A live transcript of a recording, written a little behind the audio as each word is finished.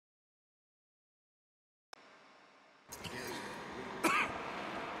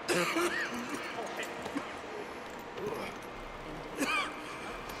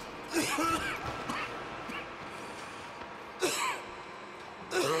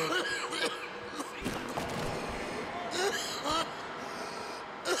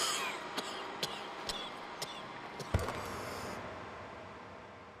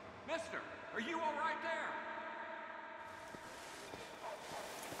Mister, are you all right there?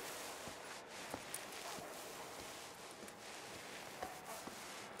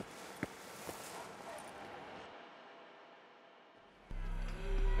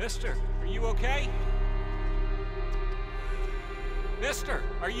 Mister, are you okay? Mister,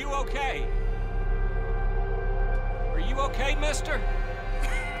 are you okay? Are you okay, mister?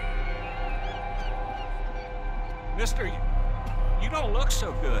 Mister, you don't look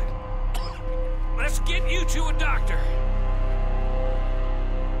so good. Let's get you to a doctor.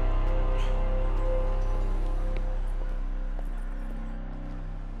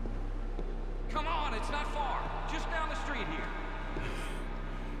 Come on, it's not far. Just down the street here.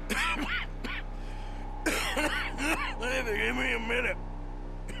 Give me a minute.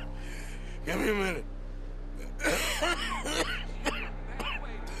 Give me a minute.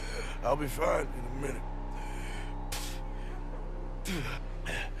 I'll be fine in a minute.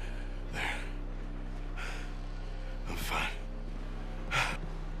 There. I'm fine.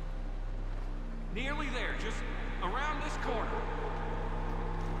 Nearly there, just around this corner.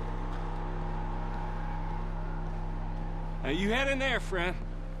 Now you head in there, friend.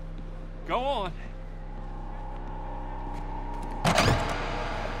 Go on.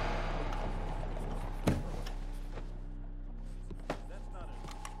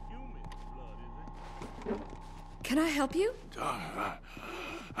 Can I help you?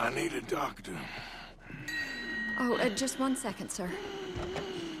 I need a doctor. Oh, just 1 second, sir.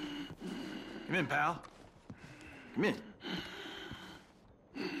 Come in, pal. Come in.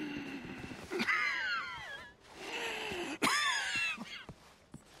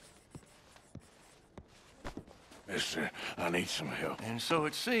 Mister, I need some help. And so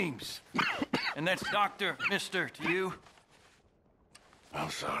it seems. And that's Dr. Mister to you? I'm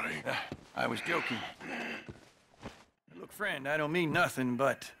sorry. I was joking. Look, friend, I don't mean nothing,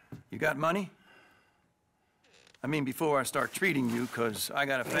 but you got money? I mean, before I start treating you, 'cause I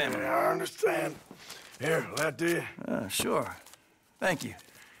got a family. Yeah, I understand. Here, that do you? Sure. Thank you.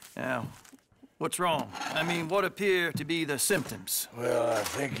 Now, what's wrong? I mean, what appear to be the symptoms? Well, I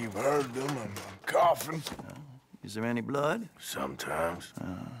think you've heard them. I'm coughing. Is there any blood? Sometimes.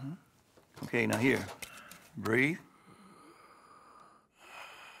 Okay, now here. Breathe.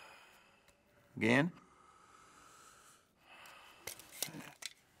 Again.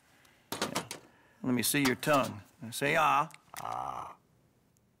 Yeah. Let me see your tongue. Say ah. Ah.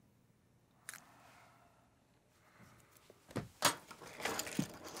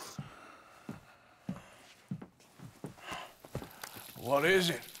 What is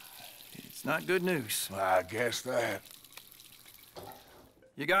it? It's not good news. Well, I guess that.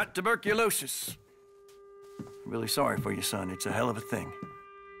 You got tuberculosis. Really sorry for you, son. It's a hell of a thing.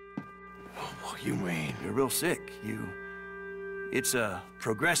 What you mean? You're real sick. It's a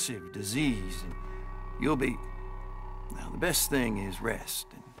progressive disease, and you'll be... Now, the best thing is rest,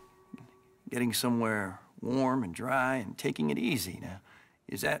 and getting somewhere warm and dry, and taking it easy. Now,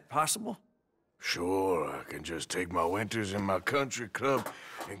 is that possible? Sure, I can just take my winters in my country club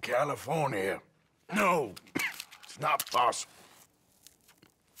in California. No, it's not possible.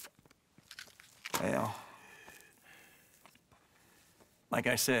 Well, like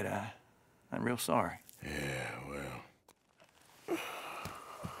I said, I'm real sorry. Yeah, well...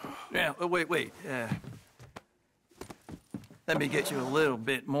 Yeah, wait. Let me get you a little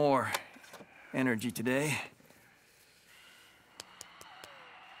bit more energy today.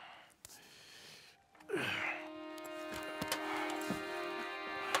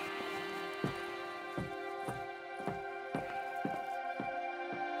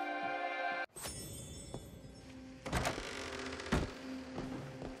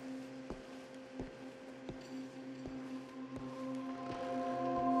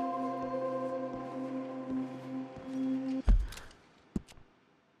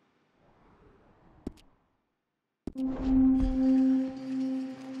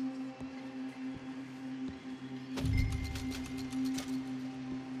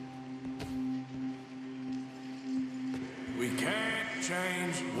 We can't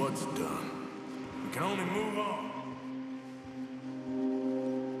change what's done. We can only move on.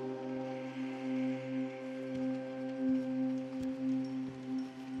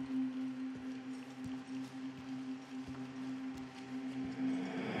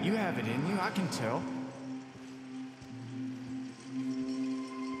 You have it in you, I can tell.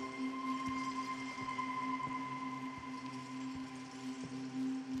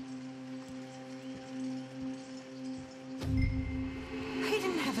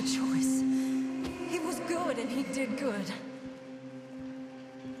 then he did good.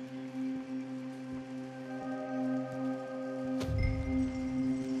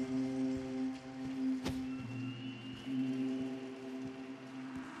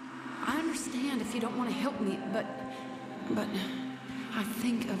 I understand if you don't want to help me, but I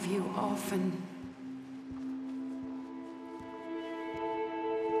think of you often.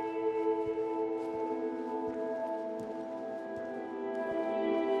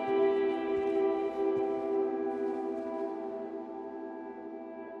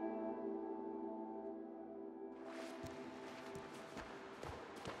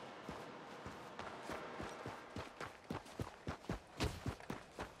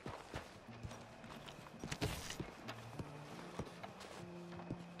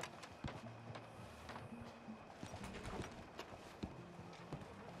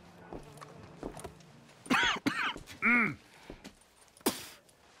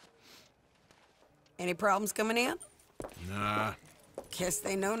 Any problems coming in? Nah. Guess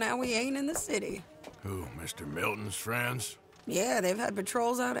they know now we ain't in the city. Who, Mr. Milton's friends? Yeah, they've had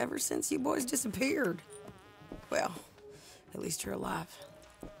patrols out ever since you boys disappeared. Well, at least you're alive.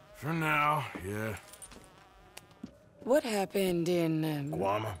 For now, yeah. What happened in,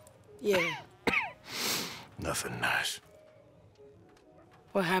 Guama? Yeah. Nothing nice.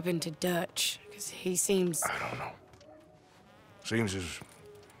 What happened to Dutch? Because he seems... I don't know. Seems as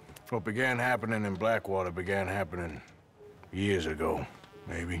what began happening in Blackwater began happening years ago,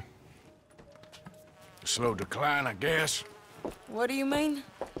 maybe. A slow decline, I guess. What do you mean?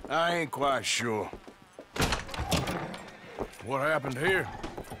 I ain't quite sure. What happened here?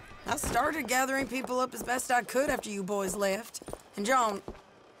 I started gathering people up as best I could after you boys left. And John,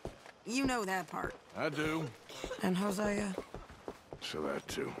 you know that part. I do. And Hosea. So that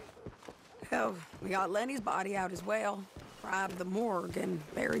too. Hell, we got Lenny's body out as well. Robbed the morgue and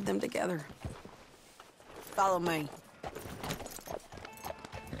buried them together. Follow me.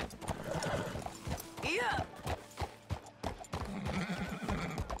 Yeah.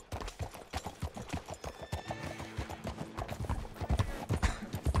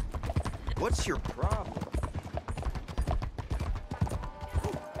 What's your problem?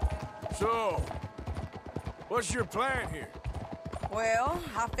 So, what's your plan here? Well,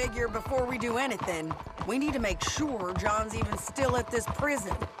 I figure before we do anything, we need to make sure John's even still at this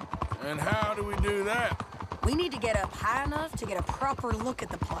prison. And how do we do that? We need to get up high enough to get a proper look at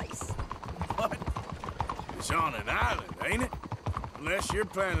the place. What? It's on an island, ain't it? Unless you're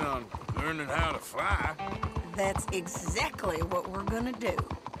planning on learning how to fly. That's exactly what we're gonna do.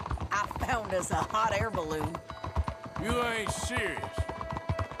 I found us a hot air balloon. You ain't serious.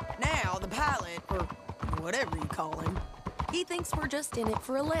 Now, the pilot, or whatever you call him, he thinks we're just in it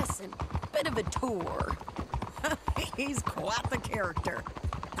for a lesson. Bit of a tour. He's quite the character.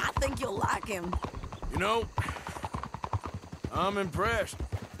 I think you'll like him. You know, I'm impressed.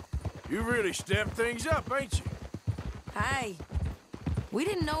 You really stepped things up, ain't you? Hey, we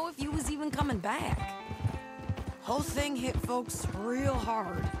didn't know if you was even coming back. Whole thing hit folks real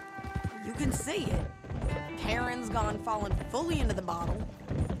hard. You can see it. Perrin's gone falling fully into the bottle.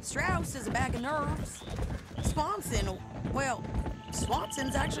 Strauss is a bag of nerves. Swanson's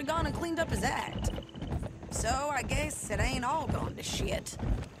actually gone and cleaned up his act. So I guess it ain't all gone to shit.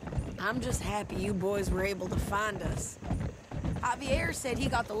 I'm just happy you boys were able to find us. Javier said he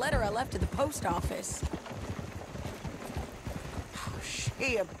got the letter I left at the post office. Oh,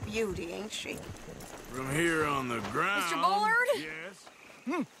 she a beauty, ain't she? From here on the ground... Mr. Bullard?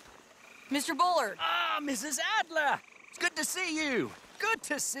 Yes? Mr. Bullard! Ah, Mrs. Adler! It's good to see you. Good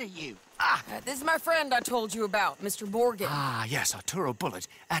to see you. This is my friend I told you about, Mr. Morgan. Ah, yes, Arturo Bullard.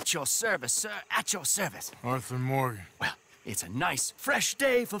 At your service, sir. At your service. Arthur Morgan. Well, it's a nice, fresh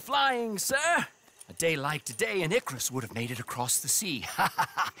day for flying, sir. A day like today, an Icarus would have made it across the sea.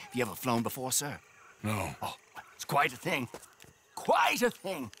 Have you ever flown before, sir? No. Oh, it's quite a thing. Quite a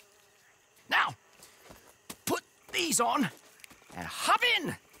thing. Now, put these on and hop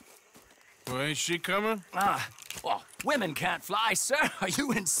in. Well, ain't she coming? Well, women can't fly, sir. Are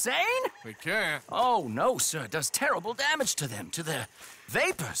you insane? We can't. Oh, no, sir. It does terrible damage to them, to their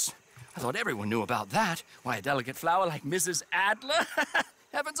vapors. I thought everyone knew about that. Why, a delicate flower like Mrs. Adler?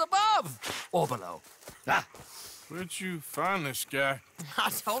 Heavens above or below. Where'd you find this guy? I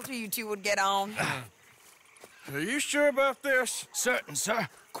told you two would get on. Are you sure about this? Certain, sir.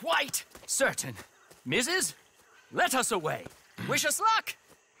 Quite certain. Mrs., let us away. Wish us luck.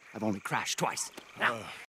 I've only crashed twice. Now,